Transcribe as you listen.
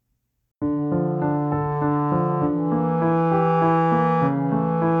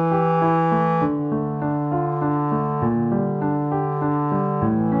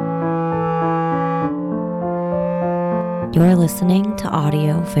listening to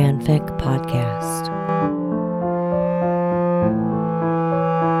Audio Fanfic Podcast.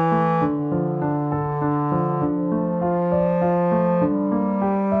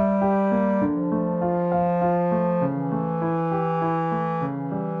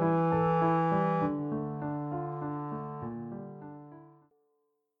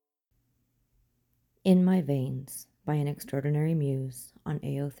 In My Veins by An Extraordinary Muse on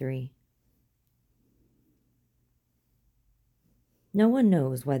AO3. No one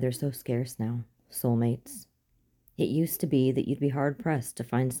knows why they're so scarce now, soulmates. It used to be that you'd be hard-pressed to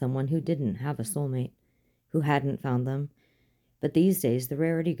find someone who didn't have a soulmate, who hadn't found them, but these days the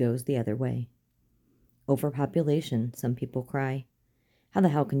rarity goes the other way. Overpopulation, some people cry. How the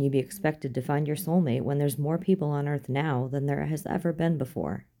hell can you be expected to find your soulmate when there's more people on Earth now than there has ever been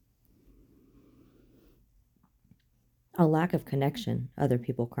before? A lack of connection, other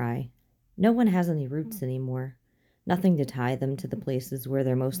people cry. No one has any roots anymore. Nothing to tie them to the places where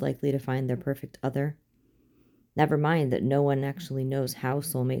they're most likely to find their perfect other. Never mind that no one actually knows how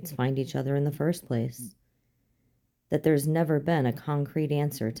soulmates find each other in the first place. That there's never been a concrete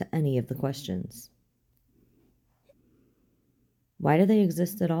answer to any of the questions. Why do they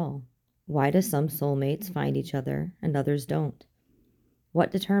exist at all? Why do some soulmates find each other and others don't?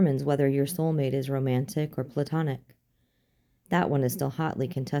 What determines whether your soulmate is romantic or platonic? That one is still hotly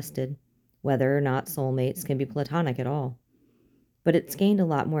contested, whether or not soulmates can be platonic at all. But it's gained a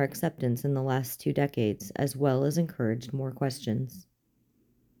lot more acceptance in the last 2 decades, as well as encouraged more questions.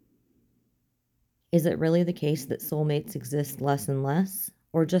 Is it really the case that soulmates exist less and less,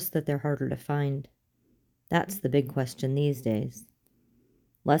 or just that they're harder to find? That's the big question these days.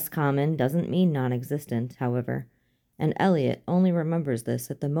 Less common doesn't mean non-existent, however, and Elliot only remembers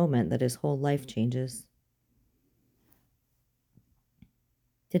this at the moment that his whole life changes.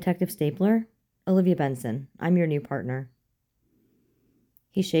 Detective Stapler? Olivia Benson. I'm your new partner.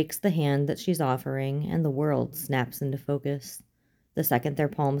 He shakes the hand that she's offering, and the world snaps into focus. The second their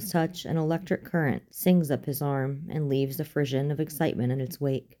palms touch, an electric current sings up his arm and leaves a frisson of excitement in its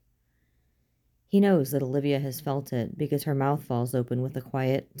wake. He knows that Olivia has felt it because her mouth falls open with a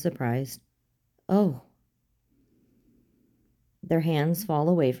quiet, surprised, "Oh." Their hands fall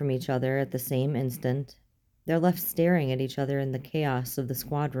away from each other at the same instant. They're left staring at each other in the chaos of the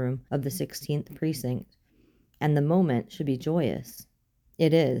squad room of the 16th precinct, and the moment should be joyous.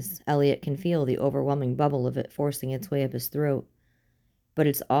 It is. Elliot can feel the overwhelming bubble of it forcing its way up his throat, but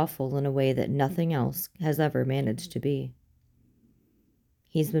it's awful in a way that nothing else has ever managed to be.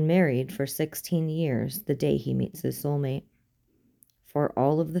 He's been married for 16 years the day he meets his soulmate. For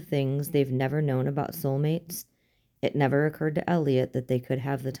all of the things they've never known about soulmates, it never occurred to Elliot that they could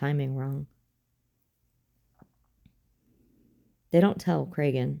have the timing wrong. They don't tell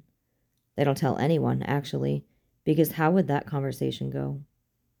Cragen. They don't tell anyone, actually, because how would that conversation go?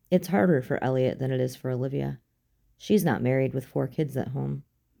 It's harder for Elliot than it is for Olivia. She's not married with 4 kids at home.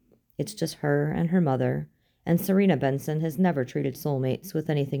 It's just her and her mother, and Serena Benson has never treated soulmates with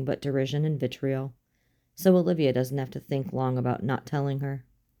anything but derision and vitriol, so Olivia doesn't have to think long about not telling her.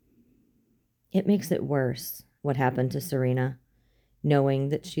 It makes it worse, what happened to Serena, knowing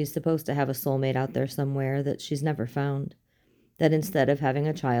that she's supposed to have a soulmate out there somewhere that she's never found. That instead of having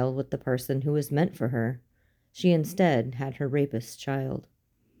a child with the person who was meant for her, she instead had her rapist child.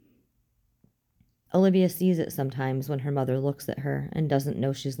 Olivia sees it sometimes when her mother looks at her and doesn't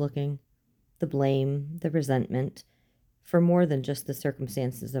know she's looking. The blame, the resentment, for more than just the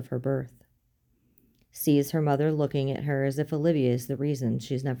circumstances of her birth. Sees her mother looking at her as if Olivia is the reason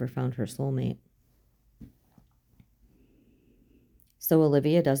she's never found her soulmate. So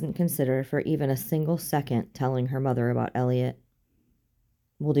Olivia doesn't consider for even a single second telling her mother about Elliot.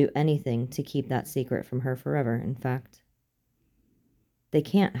 Will do anything to keep that secret from her forever, in fact. They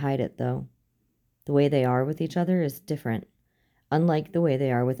can't hide it, though. The way they are with each other is different, unlike the way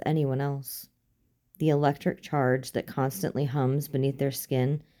they are with anyone else. The electric charge that constantly hums beneath their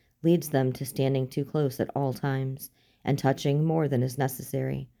skin leads them to standing too close at all times and touching more than is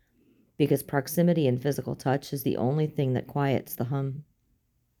necessary, because proximity and physical touch is the only thing that quiets the hum.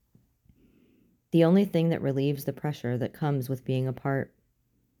 The only thing that relieves the pressure that comes with being apart.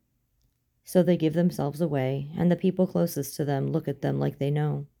 So they give themselves away, and the people closest to them look at them like they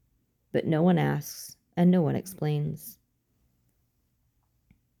know. But no one asks, and no one explains.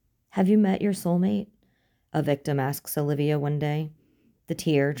 "Have you met your soulmate?" a victim asks Olivia one day. The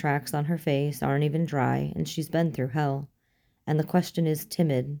tear tracks on her face aren't even dry, and she's been through hell, and the question is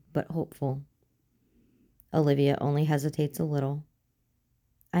timid but hopeful. Olivia only hesitates a little.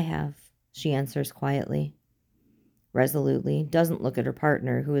 "I have," she answers quietly. Resolutely, doesn't look at her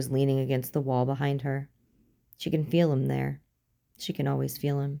partner, who is leaning against the wall behind her. She can feel him there, She can always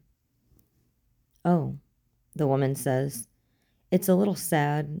feel him. Oh, the woman says. It's a little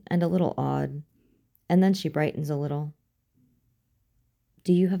sad and a little odd, and then she brightens a little.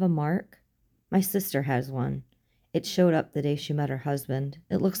 Do you have a mark? My sister has one. It showed up the day she met her husband.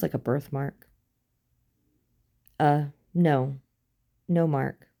 It looks like a birthmark. No. No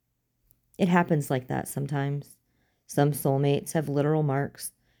mark. It happens like that sometimes. Some soulmates have literal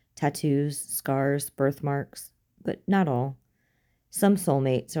marks, tattoos, scars, birthmarks, but not all. Some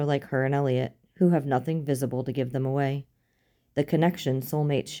soulmates are like her and Elliot, who have nothing visible to give them away. The connection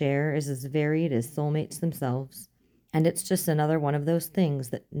soulmates share is as varied as soulmates themselves, and it's just another one of those things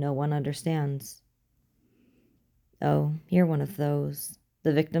that no one understands. Oh, you're one of those.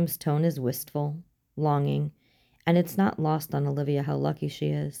 The victim's tone is wistful, longing, and it's not lost on Olivia how lucky she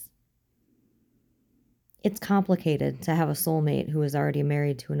is. It's complicated to have a soulmate who is already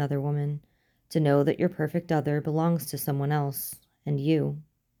married to another woman, to know that your perfect other belongs to someone else, and you.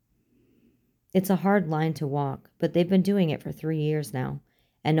 It's a hard line to walk, but they've been doing it for 3 years now,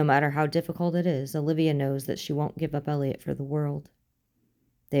 and no matter how difficult it is, Olivia knows that she won't give up Elliot for the world.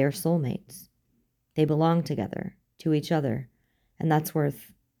 They are soulmates. They belong together, to each other, and that's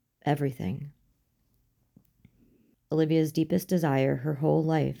worth everything. Olivia's deepest desire her whole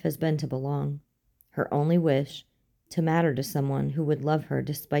life has been to belong. Her only wish, to matter to someone who would love her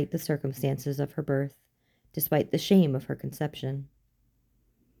despite the circumstances of her birth, despite the shame of her conception.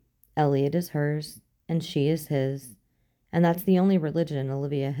 Elliot is hers, and she is his, and that's the only religion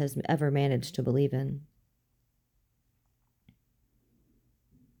Olivia has ever managed to believe in.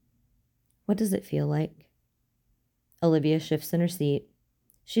 What does it feel like? Olivia shifts in her seat.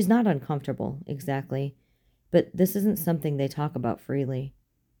 She's not uncomfortable, exactly, but this isn't something they talk about freely.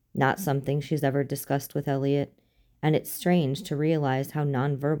 Not something she's ever discussed with Elliot, and it's strange to realize how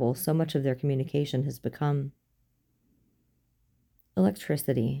nonverbal so much of their communication has become.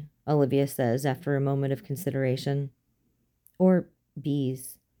 Electricity, Olivia says after a moment of consideration. Or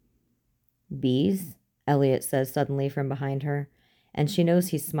bees. Bees? Elliot says suddenly from behind her, and she knows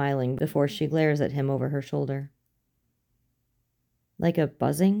he's smiling before she glares at him over her shoulder. Like a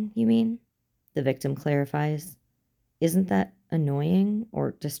buzzing, you mean? The victim clarifies. Isn't that annoying,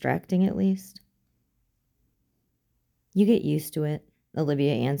 or distracting at least? You get used to it,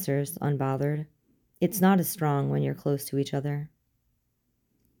 Olivia answers, unbothered. It's not as strong when you're close to each other.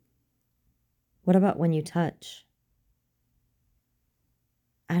 What about when you touch?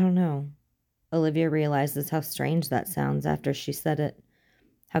 I don't know. Olivia realizes how strange that sounds after she said it,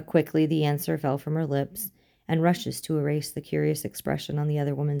 how quickly the answer fell from her lips, and rushes to erase the curious expression on the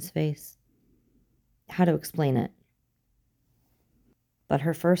other woman's face. How to explain it? But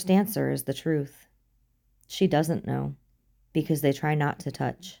her first answer is the truth. She doesn't know, because they try not to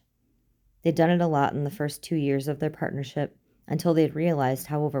touch. They'd done it a lot in the first 2 years of their partnership until they'd realized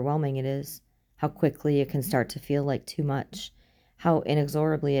how overwhelming it is, how quickly it can start to feel like too much, how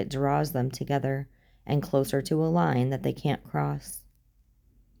inexorably it draws them together and closer to a line that they can't cross.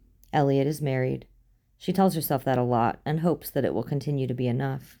 Elliot is married. She tells herself that a lot and hopes that it will continue to be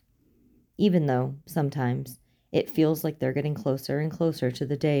enough, even though, sometimes, it feels like they're getting closer and closer to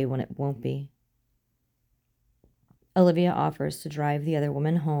the day when it won't be. Olivia offers to drive the other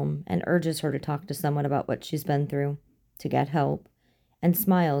woman home and urges her to talk to someone about what she's been through, to get help, and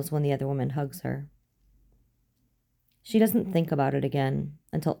smiles when the other woman hugs her. She doesn't think about it again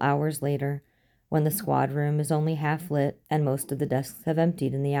until hours later, when the squad room is only half lit and most of the desks have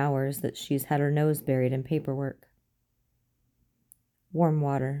emptied in the hours that she's had her nose buried in paperwork. Warm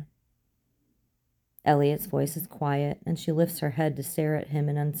water. Elliot's voice is quiet, and she lifts her head to stare at him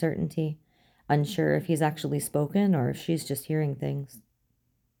in uncertainty, unsure if he's actually spoken or if she's just hearing things.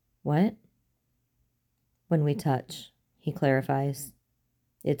 What? When we touch, he clarifies.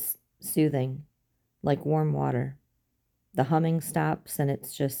 It's soothing, like warm water. The humming stops and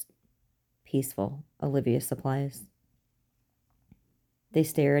it's just peaceful, Olivia supplies. They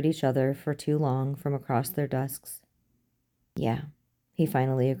stare at each other for too long from across their desks. Yeah, he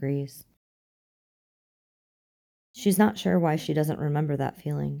finally agrees. She's not sure why she doesn't remember that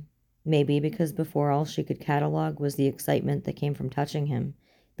feeling. Maybe because before all she could catalog was the excitement that came from touching him,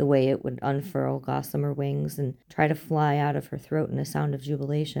 the way it would unfurl gossamer wings and try to fly out of her throat in a sound of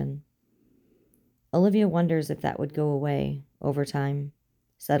jubilation. Olivia wonders if that would go away over time,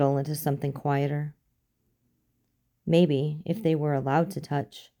 settle into something quieter. Maybe, if they were allowed to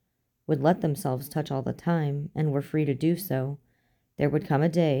touch, would let themselves touch all the time, and were free to do so, there would come a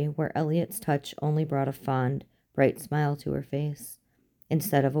day where Elliot's touch only brought a fond, bright smile to her face,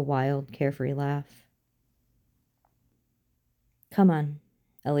 instead of a wild, carefree laugh. Come on,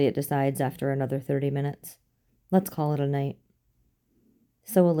 Elliot decides after another 30 minutes. Let's call it a night.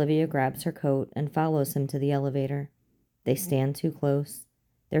 So Olivia grabs her coat and follows him to the elevator. They stand too close,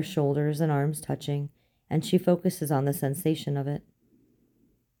 their shoulders and arms touching, and she focuses on the sensation of it.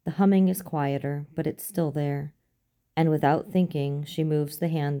 The humming is quieter, but it's still there, and without thinking, she moves the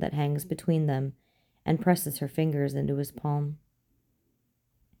hand that hangs between them and presses her fingers into his palm.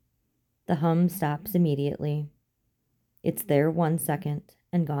 The hum stops immediately. It's there 1 second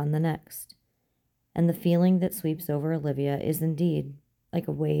and gone the next, and the feeling that sweeps over Olivia is indeed like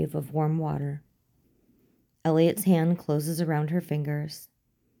a wave of warm water. Elliot's hand closes around her fingers.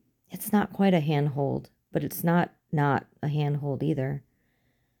 It's not quite a handhold, but it's not a handhold either.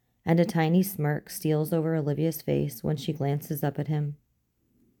 And a tiny smirk steals over Olivia's face when she glances up at him.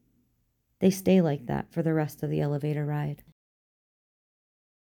 They stay like that for the rest of the elevator ride.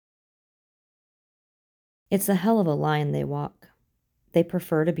 It's a hell of a line they walk. They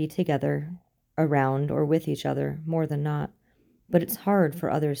prefer to be together, around or with each other, more than not, but it's hard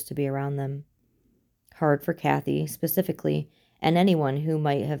for others to be around them. Hard for Kathy, specifically, and anyone who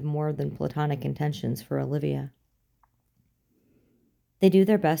might have more than platonic intentions for Olivia. They do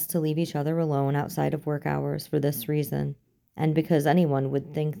their best to leave each other alone outside of work hours for this reason, and because anyone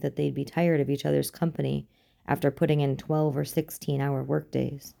would think that they'd be tired of each other's company after putting in 12 or 16-hour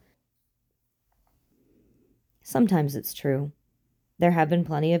workdays. Sometimes it's true. There have been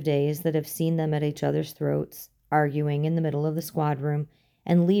plenty of days that have seen them at each other's throats, arguing in the middle of the squad room,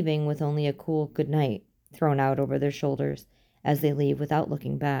 and leaving with only a cool good night thrown out over their shoulders as they leave without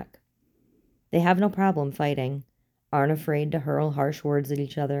looking back. They have no problem fighting, aren't afraid to hurl harsh words at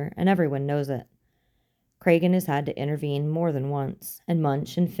each other, and everyone knows it. Cragen has had to intervene more than once, and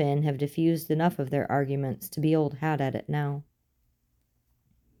Munch and Finn have diffused enough of their arguments to be old hat at it now.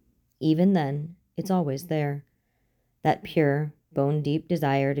 Even then, it's always there. That pure, bone-deep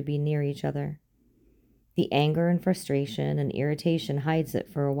desire to be near each other. The anger and frustration and irritation hides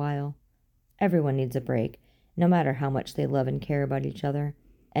it for a while. Everyone needs a break, no matter how much they love and care about each other,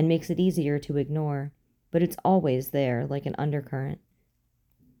 and makes it easier to ignore, but it's always there like an undercurrent.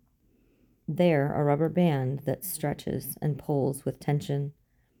 There, a rubber band that stretches and pulls with tension,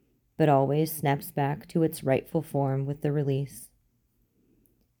 but always snaps back to its rightful form with the release.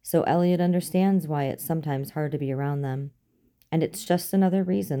 So Elliot understands why it's sometimes hard to be around them, and it's just another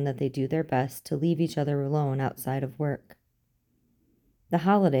reason that they do their best to leave each other alone outside of work. The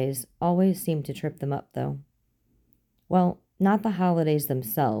holidays always seem to trip them up, though. Well, not the holidays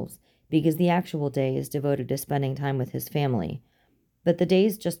themselves, because the actual day is devoted to spending time with his family, but the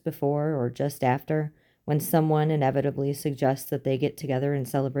days just before or just after, when someone inevitably suggests that they get together in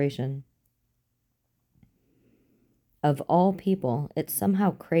celebration. Of all people, it's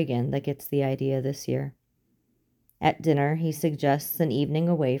somehow Cragen that gets the idea this year. At dinner, he suggests an evening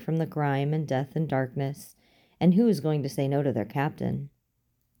away from the grime and death and darkness, and who is going to say no to their captain?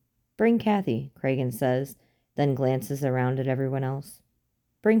 Bring Kathy, Cragen says, then glances around at everyone else.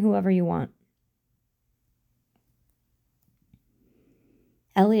 Bring whoever you want.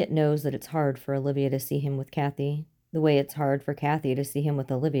 Elliot knows that it's hard for Olivia to see him with Kathy, the way it's hard for Kathy to see him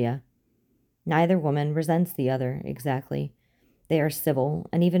with Olivia. Neither woman resents the other, exactly. They are civil,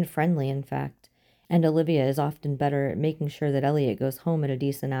 and even friendly, in fact, and Olivia is often better at making sure that Elliot goes home at a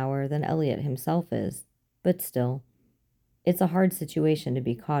decent hour than Elliot himself is. But still, it's a hard situation to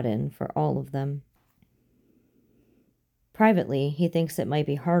be caught in for all of them. Privately, he thinks it might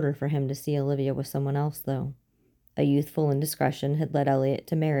be harder for him to see Olivia with someone else, though. A youthful indiscretion had led Elliot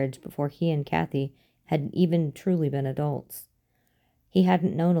to marriage before he and Kathy had even truly been adults. He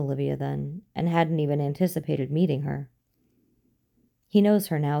hadn't known Olivia then, and hadn't even anticipated meeting her. He knows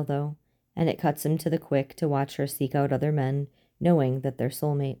her now, though, and it cuts him to the quick to watch her seek out other men, knowing that they're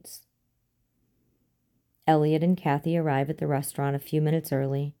soulmates. Elliot and Kathy arrive at the restaurant a few minutes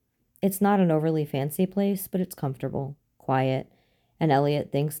early. It's not an overly fancy place, but it's comfortable, quiet, and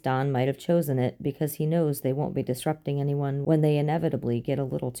Elliot thinks Don might have chosen it because he knows they won't be disrupting anyone when they inevitably get a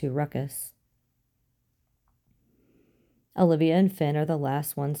little too ruckus. Olivia and Finn are the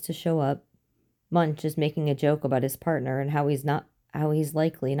last ones to show up. Munch is making a joke about his partner and how he's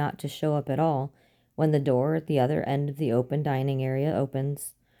likely not to show up at all when the door at the other end of the open dining area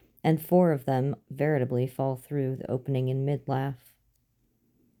opens, and 4 of them veritably fall through the opening in mid-laugh.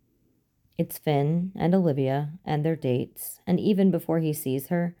 It's Finn and Olivia and their dates, and even before he sees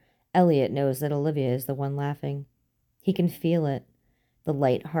her, Elliot knows that Olivia is the one laughing. He can feel it, the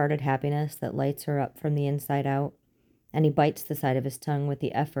light-hearted happiness that lights her up from the inside out, and he bites the side of his tongue with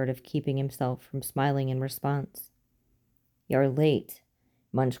the effort of keeping himself from smiling in response. "You're late,"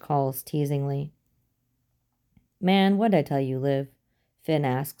 Munch calls teasingly. "Man, what'd I tell you, Liv?" Finn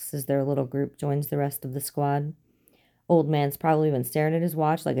asks as their little group joins the rest of the squad. Old man's probably been staring at his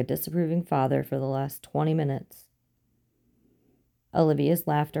watch like a disapproving father for the last 20 minutes. Olivia's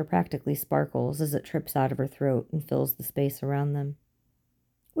laughter practically sparkles as it trips out of her throat and fills the space around them.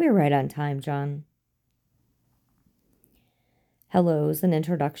 We're right on time, John. Hellos and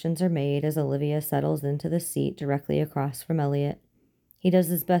introductions are made as Olivia settles into the seat directly across from Elliot. He does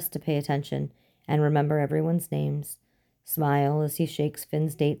his best to pay attention and remember everyone's names. Smile as he shakes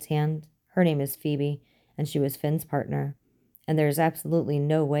Finn's date's hand. Her name is Phoebe, and she was Finn's partner. And there is absolutely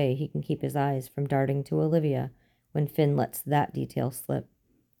no way he can keep his eyes from darting to Olivia when Finn lets that detail slip,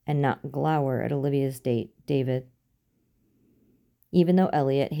 and not glower at Olivia's date, David. Even though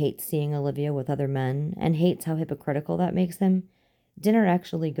Elliot hates seeing Olivia with other men and hates how hypocritical that makes him, dinner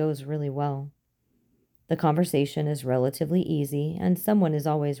actually goes really well. The conversation is relatively easy, and someone is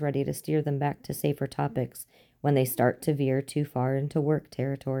always ready to steer them back to safer topics when they start to veer too far into work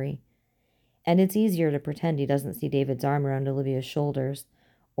territory. And it's easier to pretend he doesn't see David's arm around Olivia's shoulders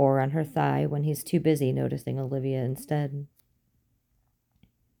or on her thigh when he's too busy noticing Olivia instead.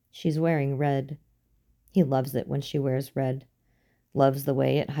 She's wearing red. He loves it when she wears red. Loves the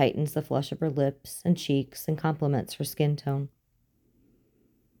way it heightens the flush of her lips and cheeks and complements her skin tone.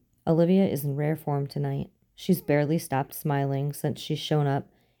 Olivia is in rare form tonight. She's barely stopped smiling since she's shown up,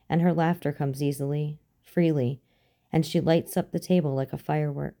 and her laughter comes easily, freely, and she lights up the table like a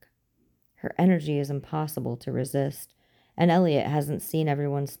firework. Her energy is impossible to resist, and Elliot hasn't seen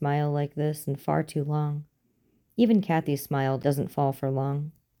everyone smile like this in far too long. Even Kathy's smile doesn't fall for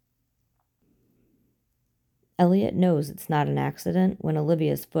long. Elliot knows it's not an accident when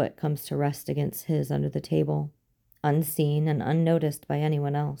Olivia's foot comes to rest against his under the table, unseen and unnoticed by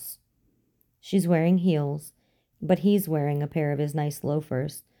anyone else. She's wearing heels, but he's wearing a pair of his nice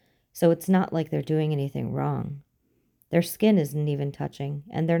loafers, so it's not like they're doing anything wrong. Their skin isn't even touching,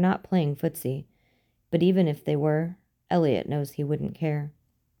 and they're not playing footsie, but even if they were, Elliot knows he wouldn't care.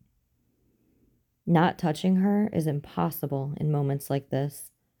 Not touching her is impossible in moments like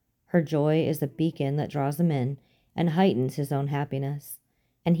this. Her joy is a beacon that draws him in and heightens his own happiness,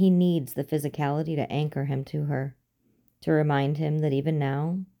 and he needs the physicality to anchor him to her, to remind him that even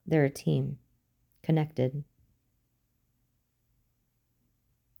now, they're a team, connected.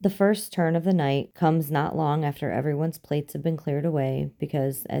 The first turn of the night comes not long after everyone's plates have been cleared away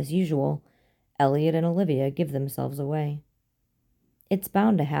because, as usual, Elliot and Olivia give themselves away. It's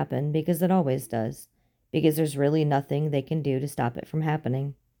bound to happen because it always does, because there's really nothing they can do to stop it from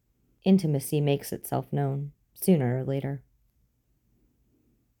happening. Intimacy makes itself known, sooner or later.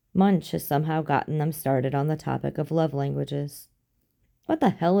 Munch has somehow gotten them started on the topic of love languages. What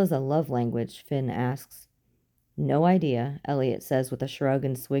the hell is a love language? Finn asks. No idea, Elliot says with a shrug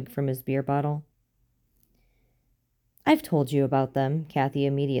and swig from his beer bottle. I've told you about them, Kathy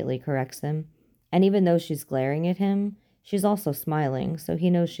immediately corrects him, and even though she's glaring at him, she's also smiling, so he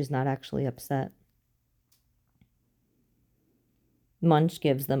knows she's not actually upset. Munch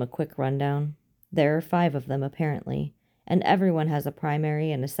gives them a quick rundown. There are 5 of them, apparently, and everyone has a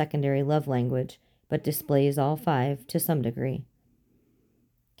primary and a secondary love language, but displays all 5 to some degree.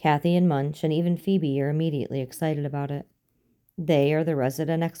 Kathy and Munch and even Phoebe are immediately excited about it. They are the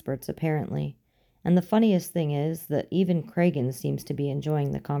resident experts, apparently, and the funniest thing is that even Cragen seems to be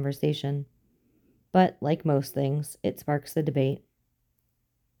enjoying the conversation. But, like most things, it sparks the debate.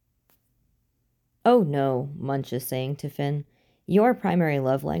 Oh no, Munch is saying to Finn. Your primary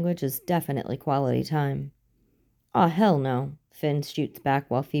love language is definitely quality time. Aw, hell no, Finn shoots back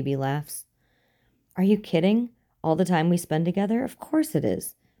while Phoebe laughs. Are you kidding? All the time we spend together? Of course it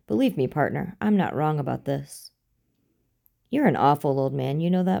is. Believe me, partner, I'm not wrong about this. You're an awful old man, you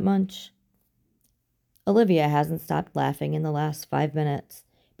know that, Munch? Olivia hasn't stopped laughing in the last 5 minutes,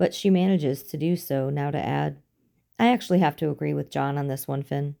 but she manages to do so now to add, I actually have to agree with John on this one,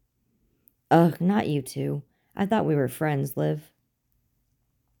 Finn. Ugh, not you two. I thought we were friends, Liv.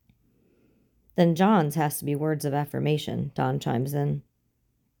 Then John's has to be words of affirmation, Don chimes in.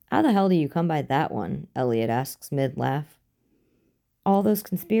 How the hell do you come by that one? Elliot asks mid-laugh. All those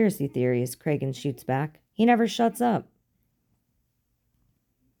conspiracy theories, Cragen shoots back. He never shuts up.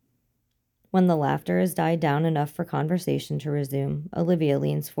 When the laughter has died down enough for conversation to resume, Olivia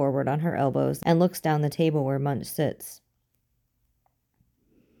leans forward on her elbows and looks down the table where Munch sits.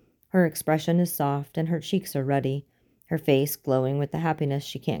 Her expression is soft and her cheeks are ruddy, her face glowing with the happiness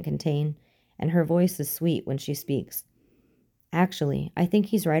she can't contain, and her voice is sweet when she speaks. Actually, I think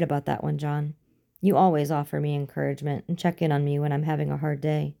he's right about that one, John. You always offer me encouragement and check in on me when I'm having a hard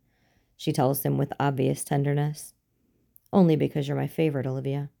day, she tells him with obvious tenderness. Only because you're my favorite,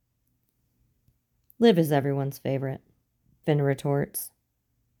 Olivia. Liv is everyone's favorite, Finn retorts.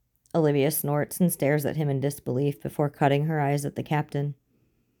 Olivia snorts and stares at him in disbelief before cutting her eyes at the captain.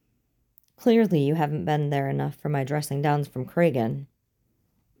 Clearly you haven't been there enough for my dressing downs from Kragen.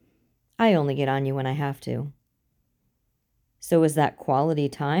 I only get on you when I have to. So is that quality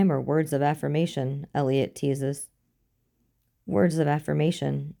time or words of affirmation? Elliot teases. Words of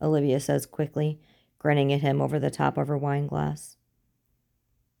affirmation, Olivia says quickly, grinning at him over the top of her wine glass.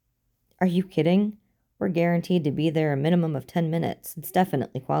 Are you kidding? We're guaranteed to be there a minimum of 10 minutes. It's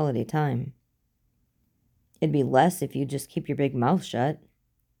definitely quality time. It'd be less if you just keep your big mouth shut.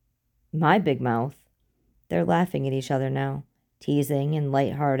 My big mouth? They're laughing at each other now, teasing and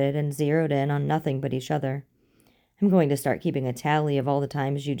light-hearted and zeroed in on nothing but each other. I'm going to start keeping a tally of all the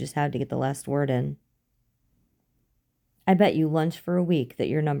times you just had to get the last word in. I bet you lunch for a week that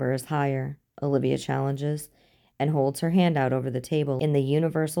your number is higher, Olivia challenges, and holds her hand out over the table in the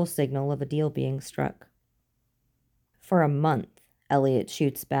universal signal of a deal being struck. For a month, Elliot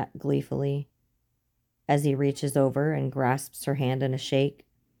shoots back gleefully, as he reaches over and grasps her hand in a shake.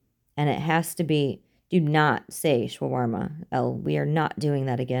 And it has to be, do not say shawarma, Elle. We are not doing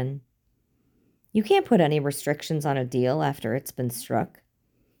that again. You can't put any restrictions on a deal after it's been struck.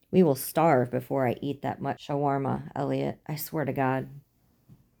 We will starve before I eat that much shawarma, Elliot. I swear to God.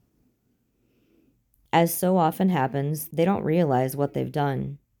 As so often happens, they don't realize what they've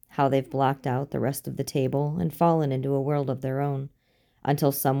done, how they've blocked out the rest of the table and fallen into a world of their own,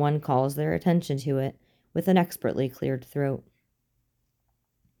 until someone calls their attention to it with an expertly cleared throat.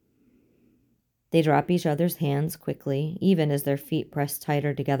 They drop each other's hands quickly, even as their feet press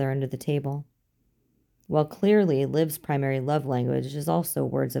tighter together under the table. While clearly Liv's primary love language is also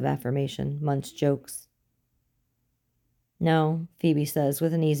words of affirmation, Munch jokes. No, Phoebe says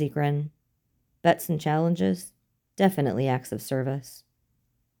with an easy grin. Bets and challenges? Definitely acts of service.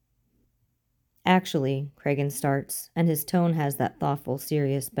 Actually, Kragen starts, and his tone has that thoughtful,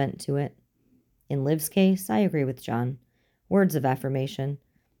 serious bent to it. In Liv's case, I agree with John. Words of affirmation.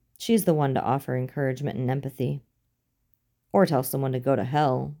 She's the one to offer encouragement and empathy. Or tell someone to go to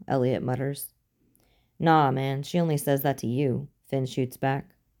hell, Elliot mutters. Nah, man, she only says that to you, Finn shoots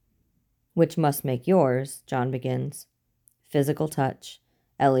back. Which must make yours, John begins. Physical touch,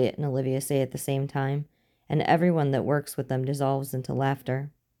 Elliot and Olivia say at the same time, and everyone that works with them dissolves into laughter.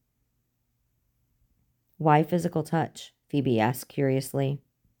 Why physical touch? Phoebe asks curiously.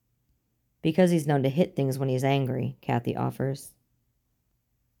 Because he's known to hit things when he's angry, Kathy offers.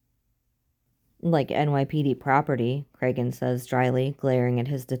 Like NYPD property, Kragen says dryly, glaring at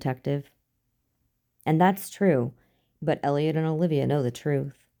his detective. And that's true, but Elliot and Olivia know the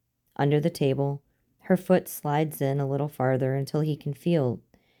truth. Under the table, her foot slides in a little farther until he can feel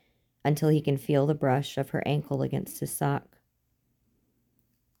the brush of her ankle against his sock.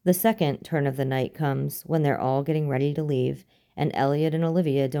 The second turn of the night comes when they're all getting ready to leave, and Elliot and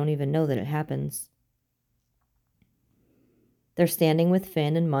Olivia don't even know that it happens. They're standing with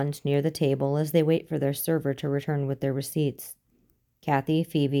Finn and Munch near the table as they wait for their server to return with their receipts. Kathy,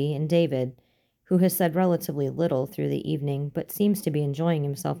 Phoebe, and David, who has said relatively little through the evening but seems to be enjoying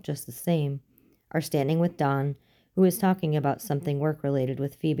himself just the same, are standing with Don, who is talking about something work-related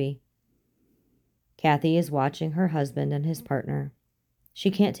with Phoebe. Kathy is watching her husband and his partner. She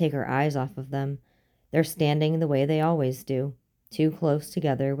can't take her eyes off of them. They're standing the way they always do, too close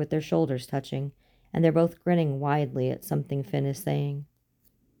together with their shoulders touching, and they're both grinning widely at something Finn is saying.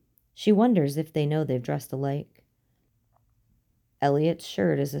 She wonders if they know they've dressed alike. Elliot's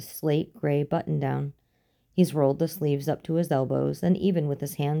shirt is a slate gray button-down. He's rolled the sleeves up to his elbows, and even with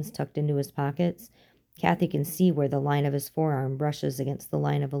his hands tucked into his pockets, Kathy can see where the line of his forearm brushes against the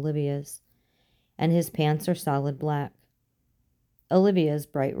line of Olivia's. And his pants are solid black. Olivia's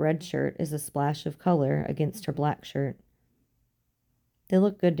bright red shirt is a splash of color against her black shirt. They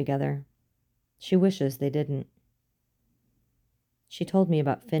look good together. She wishes they didn't. She told me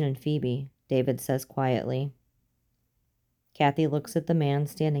about Finn and Phoebe, David says quietly. Kathy looks at the man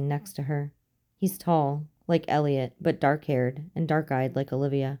standing next to her. He's tall, like Elliot, but dark-haired and dark-eyed like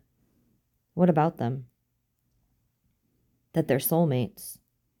Olivia. What about them? That they're soulmates.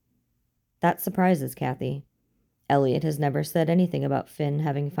 That surprises Kathy. Elliot has never said anything about Finn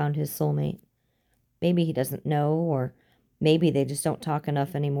having found his soulmate. Maybe he doesn't know, or maybe they just don't talk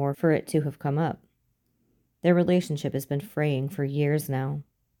enough anymore for it to have come up. Their relationship has been fraying for years now.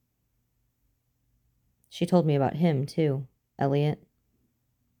 She told me about him, too, Elliot.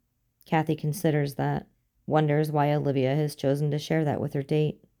 Kathy considers that, wonders why Olivia has chosen to share that with her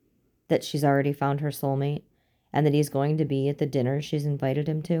date, that she's already found her soulmate, and that he's going to be at the dinner she's invited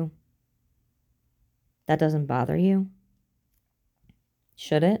him to. That doesn't bother you?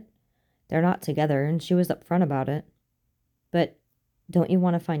 Should it? They're not together, and she was upfront about it. But Don't you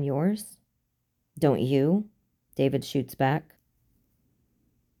want to find yours? Don't you? David shoots back.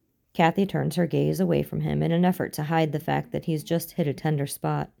 Kathy turns her gaze away from him in an effort to hide the fact that he's just hit a tender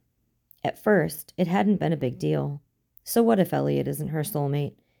spot. At first, it hadn't been a big deal. So what if Elliot isn't her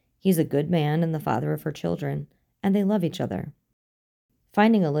soulmate? He's a good man and the father of her children, and they love each other.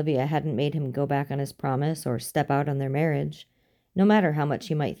 Finding Olivia hadn't made him go back on his promise or step out on their marriage, no matter how much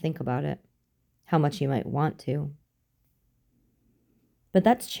he might think about it, how much he might want to. But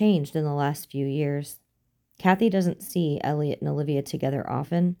that's changed in the last few years. Kathy doesn't see Elliot and Olivia together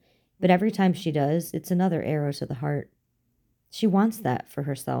often, but every time she does, it's another arrow to the heart. She wants that for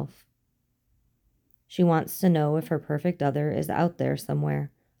herself. She wants to know if her perfect other is out there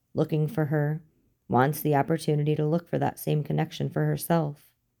somewhere, looking for her, wants the opportunity to look for that same connection for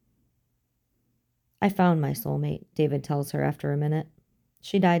herself. I found my soulmate, David tells her after a minute.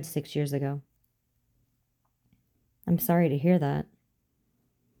 She died 6 years ago. I'm sorry to hear that.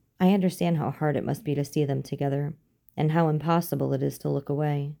 I understand how hard it must be to see them together, and how impossible it is to look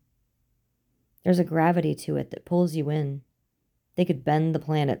away. There's a gravity to it that pulls you in. They could bend the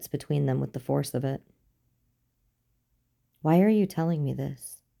planets between them with the force of it. Why are you telling me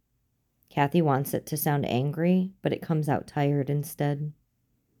this? Kathy wants it to sound angry, but it comes out tired instead.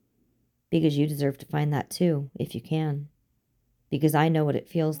 Because you deserve to find that too, if you can. Because I know what it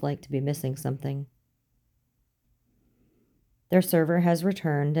feels like to be missing something. Their server has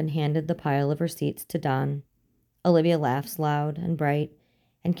returned and handed the pile of receipts to Don. Olivia laughs loud and bright,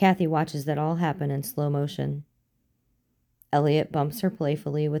 and Kathy watches that all happen in slow motion. Elliot bumps her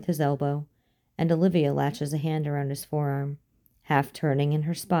playfully with his elbow, and Olivia latches a hand around his forearm, half turning in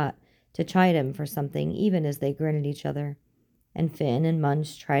her spot to chide him for something even as they grin at each other, and Finn and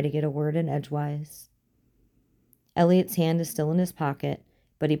Munch try to get a word in edgewise. Elliot's hand is still in his pocket,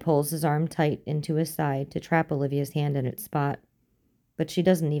 but he pulls his arm tight into his side to trap Olivia's hand in its spot, but she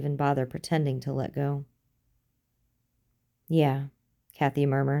doesn't even bother pretending to let go. Yeah, Kathy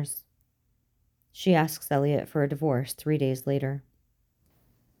murmurs. She asks Elliot for a divorce 3 days later.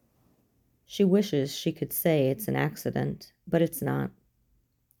 She wishes she could say it's an accident, but it's not.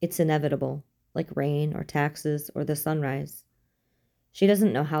 It's inevitable, like rain or taxes or the sunrise. She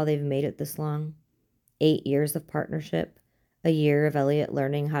doesn't know how they've made it this long. 8 years of partnership, a year of Elliot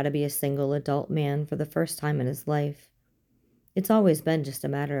learning how to be a single adult man for the first time in his life. It's always been just a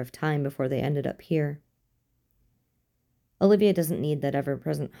matter of time before they ended up here. Olivia doesn't need that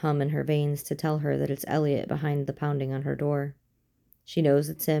ever-present hum in her veins to tell her that it's Elliot behind the pounding on her door. She knows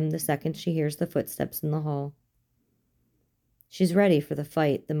it's him the second she hears the footsteps in the hall. She's ready for the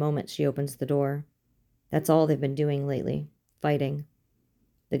fight the moment she opens the door. That's all they've been doing lately, fighting.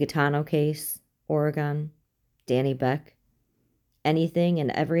 The Gaetano case, Oregon, Danny Beck. Anything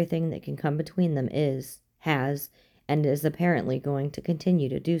and everything that can come between them has, and is apparently going to continue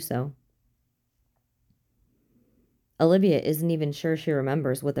to do so. Olivia isn't even sure she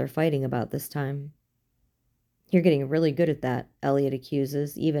remembers what they're fighting about this time. You're getting really good at that, Elliot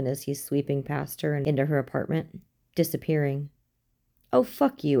accuses, even as he's sweeping past her and into her apartment, disappearing. Oh,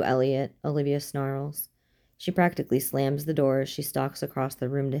 fuck you, Elliot, Olivia snarls. She practically slams the door as she stalks across the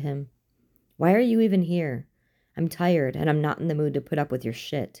room to him. Why are you even here? I'm tired, and I'm not in the mood to put up with your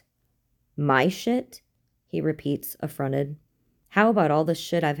shit. My shit? He repeats, affronted. How about all the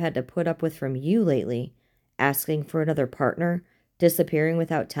shit I've had to put up with from you lately? Asking for another partner? Disappearing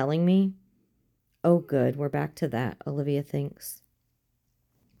without telling me? Oh, good, we're back to that, Olivia thinks.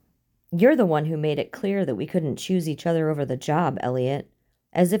 You're the one who made it clear that we couldn't choose each other over the job, Elliot.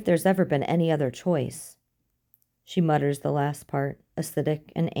 As if there's ever been any other choice. She mutters the last part,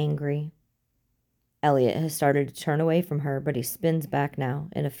 acidic and angry. Elliot has started to turn away from her, but he spins back now,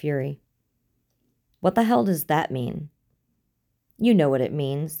 in a fury. What the hell does that mean? You know what it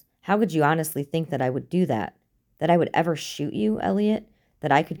means. How could you honestly think that I would do that? That I would ever shoot you, Elliot?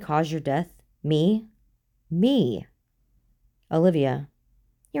 That I could cause your death? Me? Me? Olivia,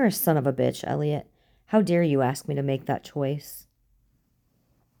 you're a son of a bitch, Elliot. How dare you ask me to make that choice?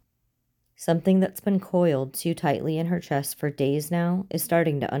 Something that's been coiled too tightly in her chest for days now is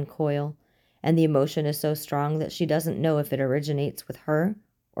starting to uncoil, and the emotion is so strong that she doesn't know if it originates with her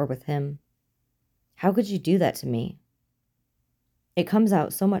or with him. How could you do that to me? It comes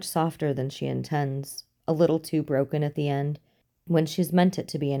out so much softer than she intends, a little too broken at the end, when she's meant it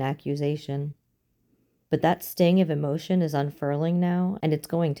to be an accusation. But that sting of emotion is unfurling now, and it's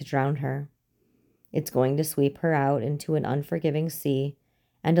going to drown her. It's going to sweep her out into an unforgiving sea,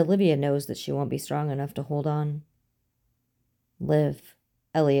 and Olivia knows that she won't be strong enough to hold on. Live,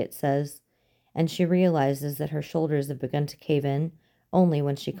 Elliot says, and she realizes that her shoulders have begun to cave in only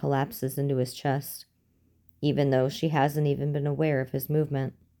when she collapses into his chest. even though she hasn't even been aware of his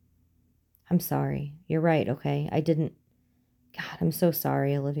movement. I'm sorry. You're right, okay? I didn't. God, I'm so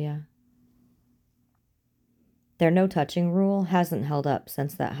sorry, Olivia. Their no touching rule hasn't held up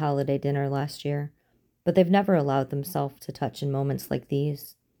since that holiday dinner last year, but they've never allowed themselves to touch in moments like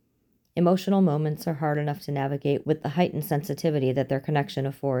these. Emotional moments are hard enough to navigate with the heightened sensitivity that their connection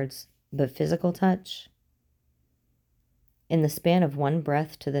affords, but physical touch? In the span of one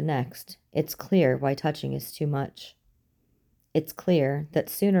breath to the next, it's clear why touching is too much. It's clear that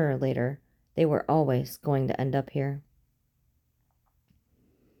sooner or later, they were always going to end up here.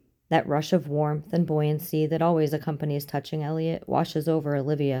 That rush of warmth and buoyancy that always accompanies touching Elliot washes over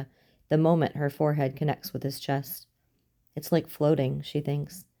Olivia the moment her forehead connects with his chest. It's like floating, she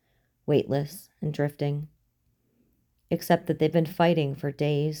thinks, weightless and drifting. Except that they've been fighting for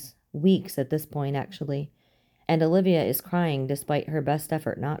days, weeks at this point, actually, and Olivia is crying despite her best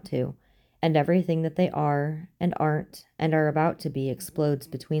effort not to, and everything that they are and aren't and are about to be explodes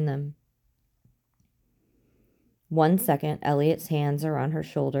between them. 1 second, Elliot's hands are on her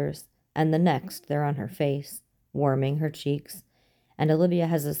shoulders, and the next, they're on her face, warming her cheeks, and Olivia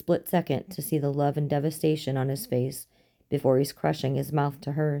has a split second to see the love and devastation on his face before he's crushing his mouth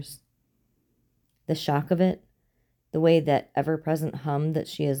to hers. The shock of it, the way that ever-present hum that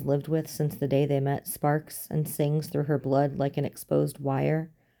she has lived with since the day they met sparks and sings through her blood like an exposed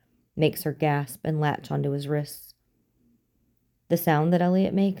wire, makes her gasp and latch onto his wrists. The sound that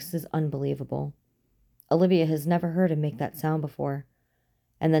Elliot makes is unbelievable. Olivia has never heard him make that sound before,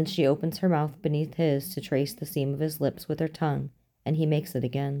 and then she opens her mouth beneath his to trace the seam of his lips with her tongue, and he makes it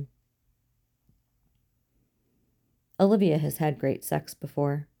again. Olivia has had great sex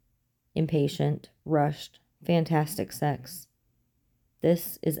before. Impatient, rushed, fantastic sex.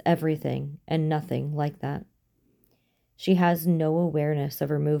 This is everything and nothing like that. She has no awareness of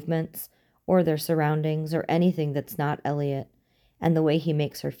her movements or their surroundings or anything that's not Elliot, and the way he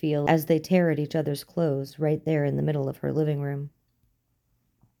makes her feel as they tear at each other's clothes right there in the middle of her living room.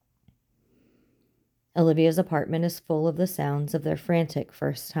 Olivia's apartment is full of the sounds of their frantic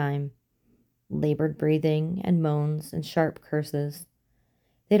first time. Labored breathing and moans and sharp curses.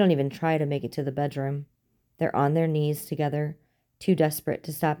 They don't even try to make it to the bedroom. They're on their knees together, too desperate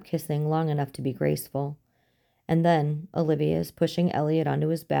to stop kissing long enough to be graceful. And then Olivia is pushing Elliot onto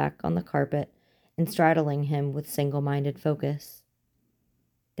his back on the carpet and straddling him with single-minded focus.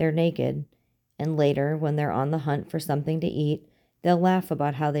 They're naked, and later, when they're on the hunt for something to eat, they'll laugh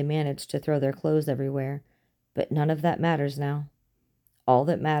about how they managed to throw their clothes everywhere, but none of that matters now. All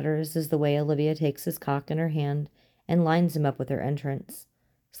that matters is the way Olivia takes his cock in her hand and lines him up with her entrance,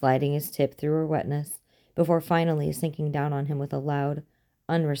 sliding his tip through her wetness, before finally sinking down on him with a loud,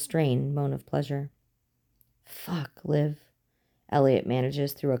 unrestrained moan of pleasure. Fuck, Liv, Elliot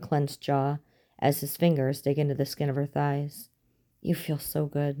manages through a clenched jaw as his fingers dig into the skin of her thighs. You feel so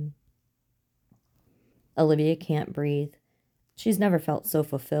good. Olivia can't breathe. She's never felt so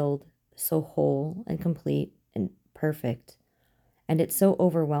fulfilled, so whole and complete and perfect. And it's so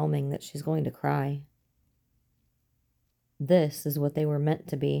overwhelming that she's going to cry. This is what they were meant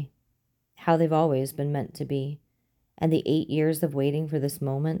to be, how they've always been meant to be, and the 8 years of waiting for this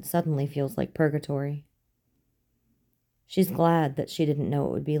moment suddenly feels like purgatory. She's glad that she didn't know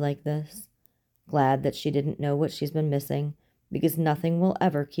it would be like this, glad that she didn't know what she's been missing, because nothing will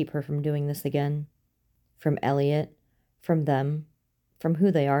ever keep her from doing this again. From Elliot, from them, from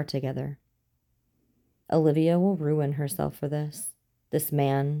who they are together. Olivia will ruin herself for this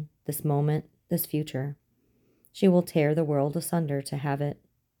man, this moment, this future. She will tear the world asunder to have it,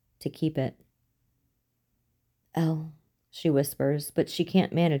 to keep it. Elle, she whispers, but she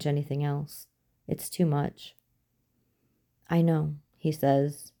can't manage anything else. It's too much. I know, he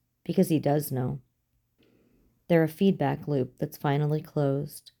says, because he does know. They're a feedback loop that's finally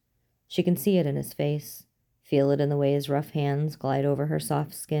closed. She can see it in his face, feel it in the way his rough hands glide over her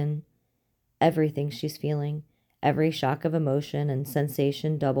soft skin. Everything she's feeling, every shock of emotion and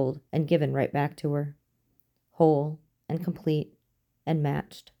sensation doubled and given right back to her. Whole and complete and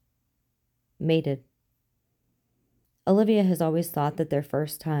matched. Mated. Olivia has always thought that their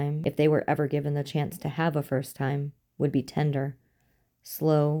first time, if they were ever given the chance to have a first time, would be tender,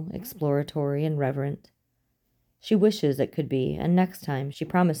 slow, exploratory, and reverent. She wishes it could be, and next time, she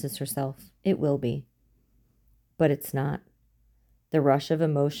promises herself, it will be. But it's not. The rush of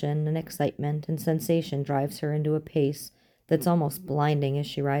emotion and excitement and sensation drives her into a pace that's almost blinding as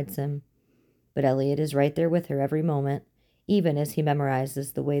she rides him. But Elliot is right there with her every moment, even as he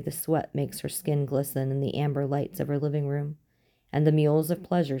memorizes the way the sweat makes her skin glisten in the amber lights of her living room, and the mules of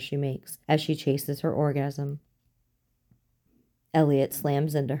pleasure she makes as she chases her orgasm. Elliot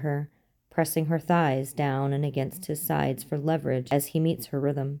slams into her, pressing her thighs down and against his sides for leverage as he meets her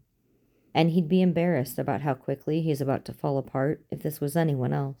rhythm. And he'd be embarrassed about how quickly he's about to fall apart if this was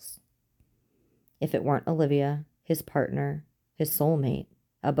anyone else. If it weren't Olivia, his partner, his soulmate,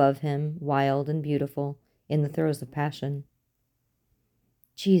 above him, wild and beautiful, in the throes of passion.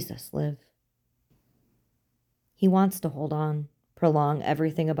 Jesus, Liv. He wants to hold on, prolong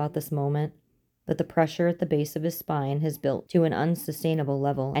everything about this moment, but the pressure at the base of his spine has built to an unsustainable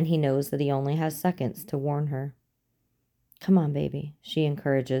level, and he knows that he only has seconds to warn her. Come on, baby, she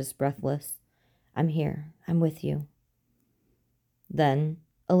encourages, breathless. I'm here. I'm with you. Then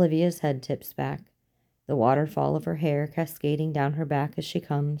Olivia's head tips back, the waterfall of her hair cascading down her back as she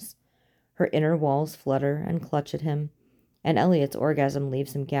comes. Her inner walls flutter and clutch at him, and Elliot's orgasm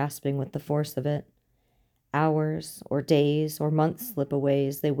leaves him gasping with the force of it. Hours or days or months slip away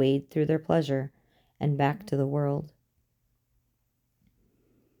as they wade through their pleasure and back to the world.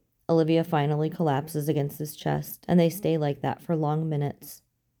 Olivia finally collapses against his chest, and they stay like that for long minutes,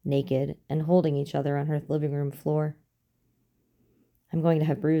 naked and holding each other on her living room floor. I'm going to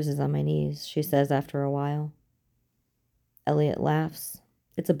have bruises on my knees, she says after a while. Elliot laughs.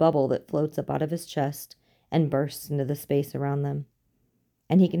 It's a bubble that floats up out of his chest and bursts into the space around them,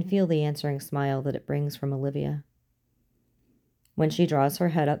 and he can feel the answering smile that it brings from Olivia. When she draws her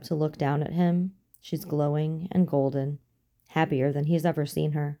head up to look down at him, she's glowing and golden, happier than he's ever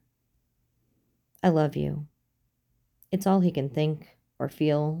seen her. I love you. It's all he can think or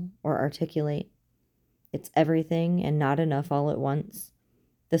feel or articulate. It's everything and not enough all at once,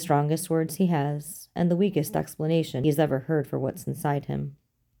 the strongest words he has and the weakest explanation he's ever heard for what's inside him.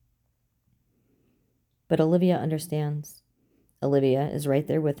 But Olivia understands. Olivia is right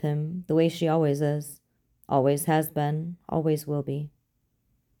there with him, the way she always is, always has been, always will be.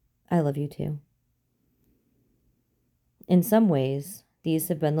 I love you too. In some ways, these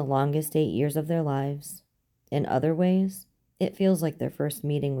have been the longest 8 years of their lives. In other ways, it feels like their first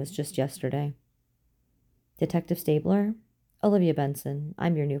meeting was just yesterday. Detective Stabler, Olivia Benson,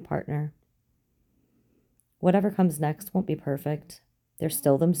 I'm your new partner. Whatever comes next won't be perfect. They're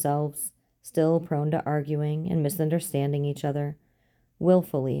still themselves, still prone to arguing and misunderstanding each other,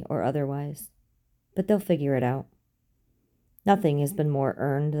 willfully or otherwise. But they'll figure it out. Nothing has been more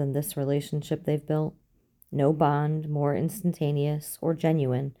earned than this relationship they've built. No bond more instantaneous or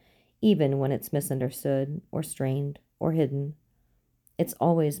genuine, even when it's misunderstood or strained or hidden. It's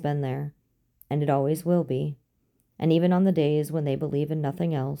always been there, and it always will be. And even on the days when they believe in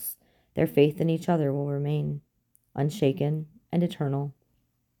nothing else, their faith in each other will remain, unshaken and eternal.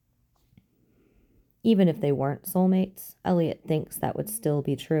 Even if they weren't soulmates, Elliot thinks that would still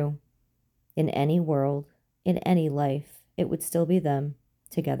be true. In any world, in any life, it would still be them,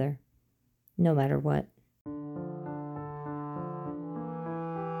 together, no matter what.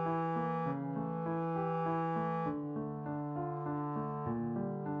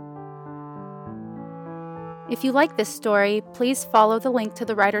 If you like this story, please follow the link to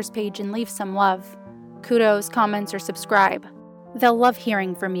the writer's page and leave some love. Kudos, comments, or subscribe. They'll love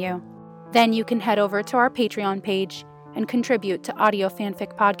hearing from you. Then you can head over to our Patreon page and contribute to Audio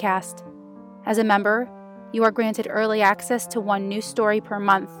Fanfic Podcast. As a member, you are granted early access to one new story per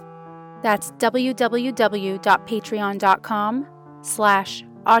month. That's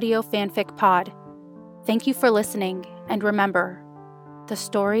www.patreon.com/audiofanficpod. Thank you for listening, and remember, the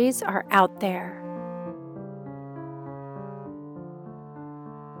stories are out there.